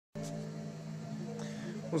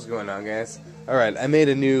What's going on, guys? Alright, I made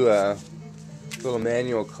a new little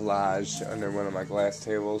manual collage under one of my glass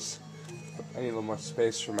tables. I need a little more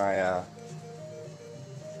space for my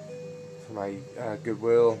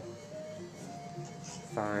Goodwill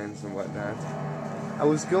finds and whatnot. I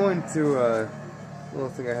was going to a little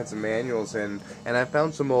thing I had some manuals in, and I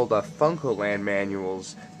found some old funcoland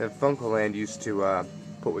manuals that funcoland used to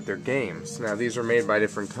put with their games. Now, these are made by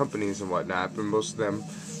different companies and whatnot, but most of them,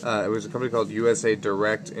 it was a company called USA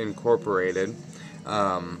Direct Incorporated.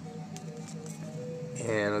 And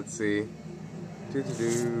let's see.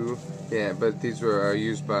 Yeah, but these were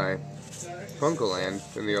used by funcoland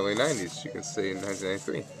in the early 90s, you can see, in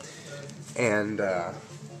 1993. And, try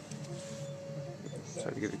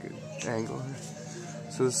to get a good angle here.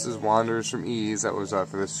 So this is Wanderers from Ease, that was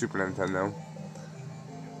for the Super Nintendo.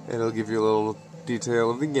 It'll give you a little detail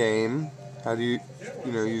of the game, how do you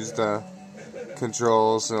use the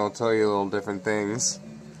controls, and it'll tell you little different things,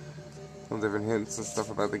 little different hints and stuff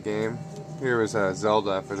about the game. Here was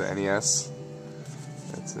Zelda for the NES.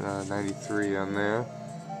 That's 93 on there.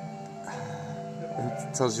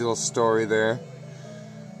 It tells you a little story there.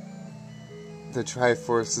 The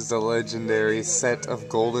Triforce is a legendary set of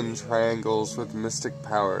golden triangles with mystic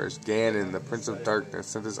powers. Ganon, the Prince of Darkness,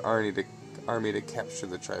 sent his army to capture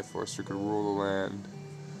the Triforce who could rule the land.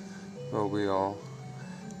 Well, we all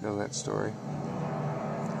know that story.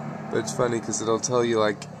 But it's funny because it'll tell you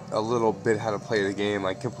like a little bit how to play the game.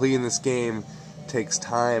 Like, completing this game takes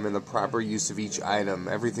time and the proper use of each item.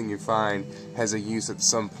 Everything you find has a use at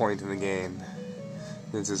some point in the game.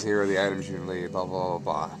 And it says here are the items you need, blah blah blah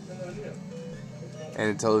blah. And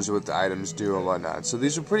it tells you what the items do and whatnot. So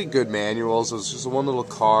these are pretty good manuals. It's just one little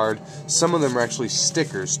card. Some of them are actually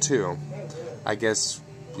stickers too. I guess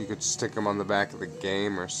you could stick them on the back of the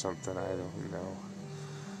game or something. I don't know.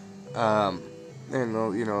 And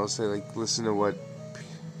they'll say like, listen to what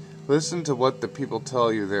the people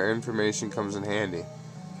tell you. Their information comes in handy.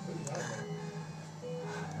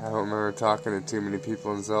 I don't remember talking to too many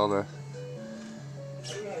people in Zelda.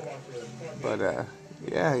 But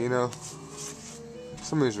yeah,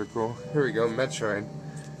 some of these are cool. Here we go, Metroid.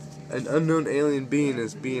 An unknown alien being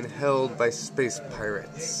is being held by space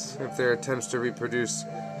pirates. If their attempts to reproduce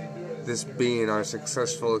this being are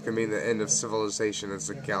successful, it can mean the end of civilization as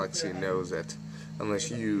the galaxy knows it.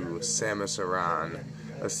 Unless you, Samus Aran,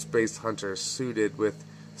 a space hunter suited with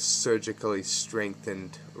surgically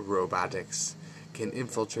strengthened robotics, can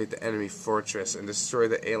infiltrate the enemy fortress and destroy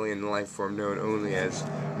the alien life form known only as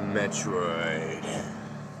Metroid.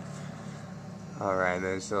 Alright,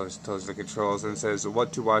 then it tells you the controls and says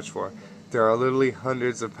what to watch for. There are literally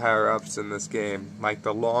hundreds of power-ups in this game, like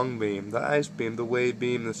the long beam, the ice beam, the wave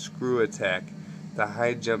beam, the screw attack, the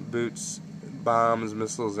high jump boots, bombs,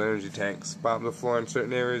 missiles, energy tanks. Bomb the floor in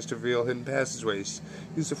certain areas to reveal hidden passageways.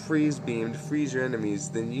 Use the freeze beam to freeze your enemies,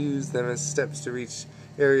 then use them as steps to reach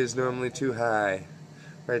areas normally too high.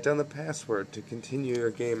 Write down the password to continue your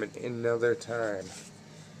game at another time.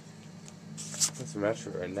 That's a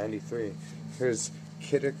Metroid, 93. Here's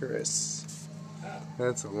Kid Icarus.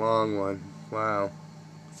 That's a long one. Wow.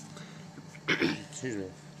 Excuse me.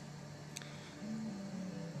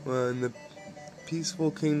 Well, in the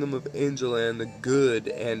peaceful kingdom of Angeland, the good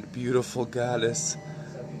and beautiful goddess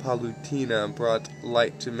Palutena brought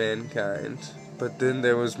light to mankind. But then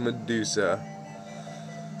there was Medusa.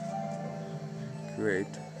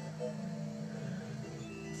 Great.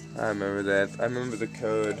 I remember that. I remember the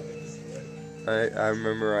code. I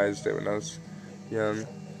memorized it when I was young.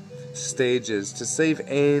 Stages. To save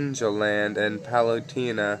Angeland and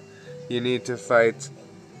Palutena, you need to fight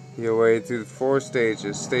your way through 4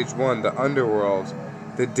 stages. Stage 1, the Underworld.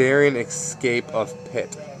 The daring escape of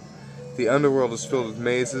Pit. The Underworld is filled with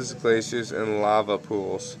mazes, glaciers, and lava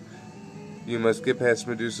pools. You must get past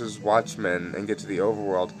Medusa's watchmen and get to the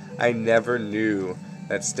Overworld. I never knew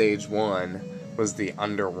that Stage 1 was the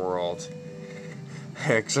Underworld.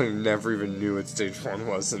 I actually never even knew what Stage 1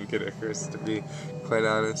 was in Kid Icarus, to be quite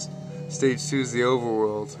honest. Stage 2 is the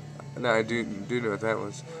Overworld. Now I do know what that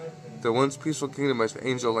was. The once peaceful kingdom of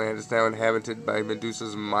Angeland is now inhabited by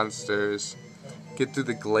Medusa's monsters. Get through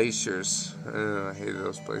the glaciers. I hated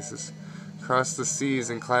those places. Cross the seas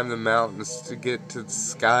and climb the mountains to get to the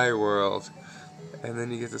Sky World. And then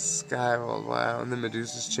you get to Sky World, wow. And then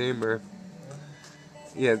Medusa's chamber.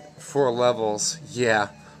 Yeah, 4 levels. Yeah.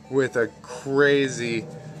 With a crazy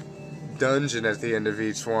dungeon at the end of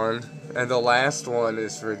each one. And the last one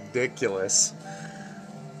is ridiculous.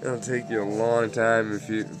 It'll take you a long time if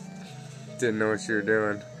you didn't know what you were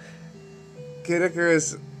doing. Kid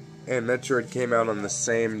Icarus and Metroid came out on the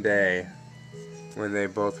same day when they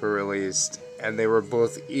both were released. and they were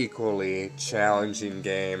both equally challenging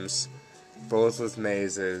games, both with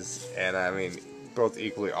mazes, and I mean, both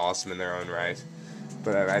equally awesome in their own right.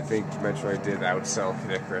 But I think Metroid did outsell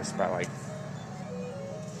Kid Icarus by like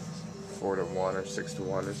 4-1 or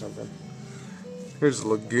 6-1 or something. Here's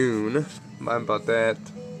Lagoon. I bought that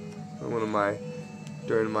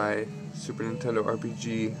during my Super Nintendo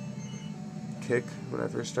RPG kick when I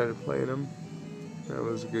first started playing them. That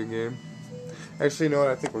was a good game. Actually, you know what?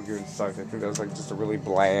 I think Lagoon sucked. I think that was like just a really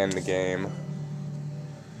bland game.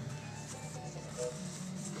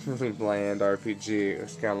 Really bland RPG. It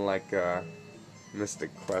was kind of like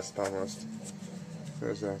Mystic Quest almost.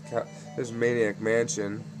 There's Maniac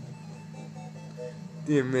Mansion.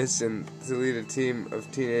 The mission to lead a team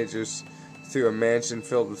of teenagers through a mansion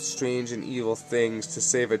filled with strange and evil things to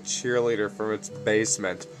save a cheerleader from its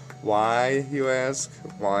basement. Why, you ask?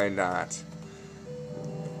 Why not?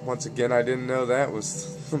 Once again, I didn't know that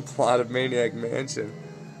was the plot of Maniac Mansion.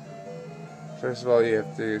 First of all, you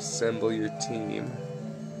have to assemble your team.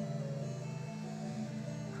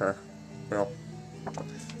 Huh. Well,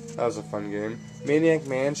 that was a fun game. Maniac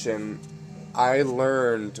Mansion, I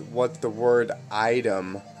learned what the word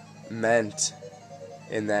item meant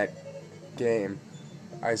in that game.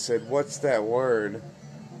 I said, what's that word?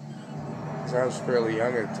 Because I was fairly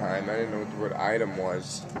young at the time. I didn't know what the word item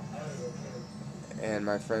was. And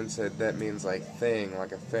my friend said, that means like thing,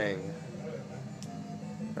 like a thing.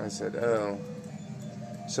 I said, oh.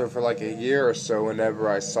 So for like a year or so, whenever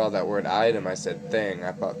I saw that word item, I said thing.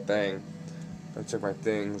 I thought thing. I took my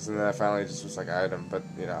things, and then I finally just was like item. But,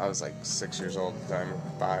 you know, I was like 6 years old at the time, or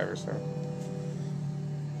 5 or so.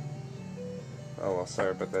 Oh, well,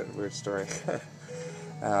 sorry about that weird story.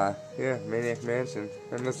 Yeah, Maniac Mansion.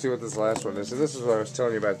 And let's see what this last one is. So this is what I was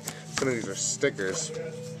telling you about. Some of these are stickers.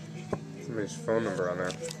 Somebody's phone number on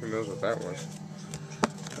there. Who knows what that was?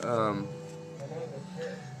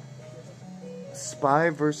 Spy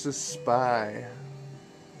versus Spy.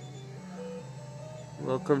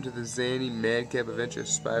 Welcome to the zany madcap adventure,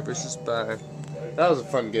 Spy vs. Spy. That was a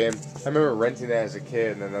fun game. I remember renting that as a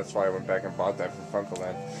kid, and then that's why I went back and bought that from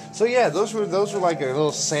funcoland. So yeah, those were like a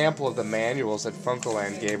little sample of the manuals that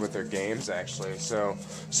funcoland gave with their games, actually. So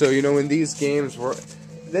you know, in these games,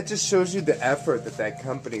 that just shows you the effort that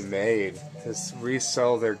company made to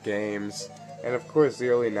resell their games. And of course, the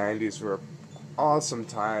early '90s were an awesome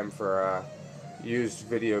time for used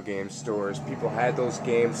video game stores. People had those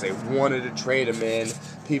games, they wanted to trade them in.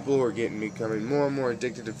 People were becoming more and more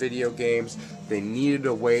addicted to video games. They needed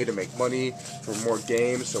a way to make money for more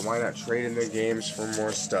games, so why not trade in their games for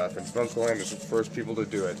more stuff? And funcoland was the first people to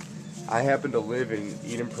do it. I happen to live in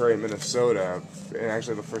Eden Prairie, Minnesota, and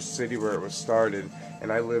actually the first city where it was started,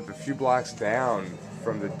 and I lived a few blocks down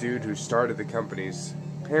from the dude who started the company's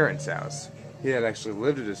parents' house. He had actually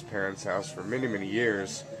lived at his parents' house for many, many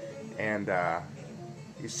years, and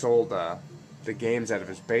he sold the games out of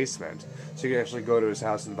his basement. So you could actually go to his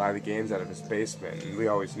house and buy the games out of his basement. And we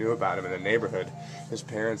always knew about him in the neighborhood. His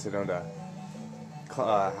parents had owned a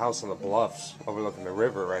house on the bluffs overlooking the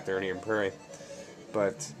river right there in Eden Prairie.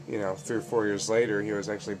 But, you know, 3 or 4 years later, he was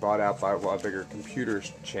actually bought out by a bigger computer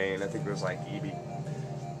chain. I think it was like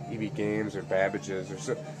EB Games or Babbage's or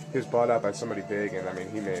so. He was bought out by somebody big, and I mean,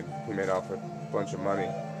 he made off a bunch of money.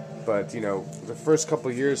 But, you know, the first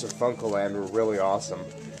couple years of funcoland were really awesome.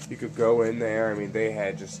 You could go in there. I mean, they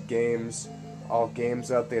had just games, all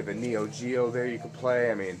games up. They had the Neo Geo there you could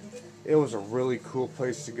play. I mean, it was a really cool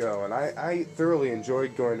place to go. And I thoroughly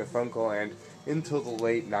enjoyed going to funcoland until the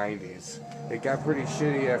late 90s. It got pretty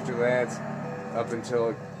shitty after that, up until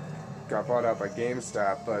it got bought out by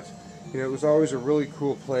GameStop. But, you know, it was always a really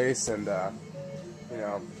cool place. And, you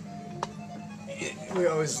know, we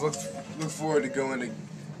always look forward to going to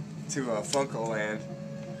funcoland.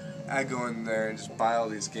 I go in there and just buy all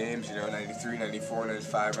these games, you know, 93, 94,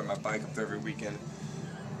 95, ride my bike up there every weekend.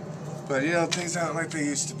 But, you know, things aren't like they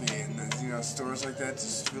used to be, and, you know, stores like that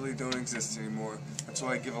just really don't exist anymore. That's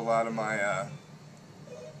why I give a lot of my,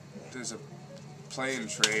 there's a Play and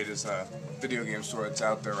Trade is a video game store that's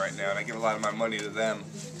out there right now, and I give a lot of my money to them,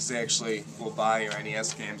 because they actually will buy your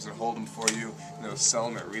NES games and hold them for you, and they'll sell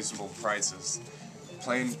them at reasonable prices.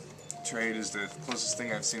 Play and Trade is the closest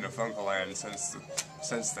thing I've seen to funcoland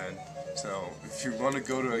since then. So if you want to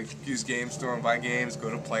go to a used game store and buy games, go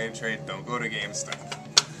to Play and Trade. Don't go to GameStop,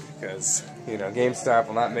 because, you know, GameStop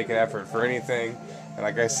will not make an effort for anything. And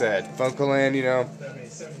like I said, funcoland, you know,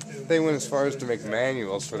 they went as far as to make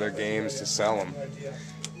manuals for their games to sell them.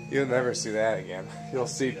 You'll never see that again. You'll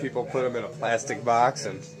see people put them in a plastic box,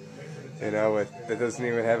 and, you know, that doesn't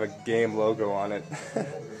even have a game logo on it.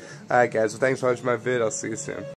 Alright guys, well, thanks for watching my vid. I'll see you soon.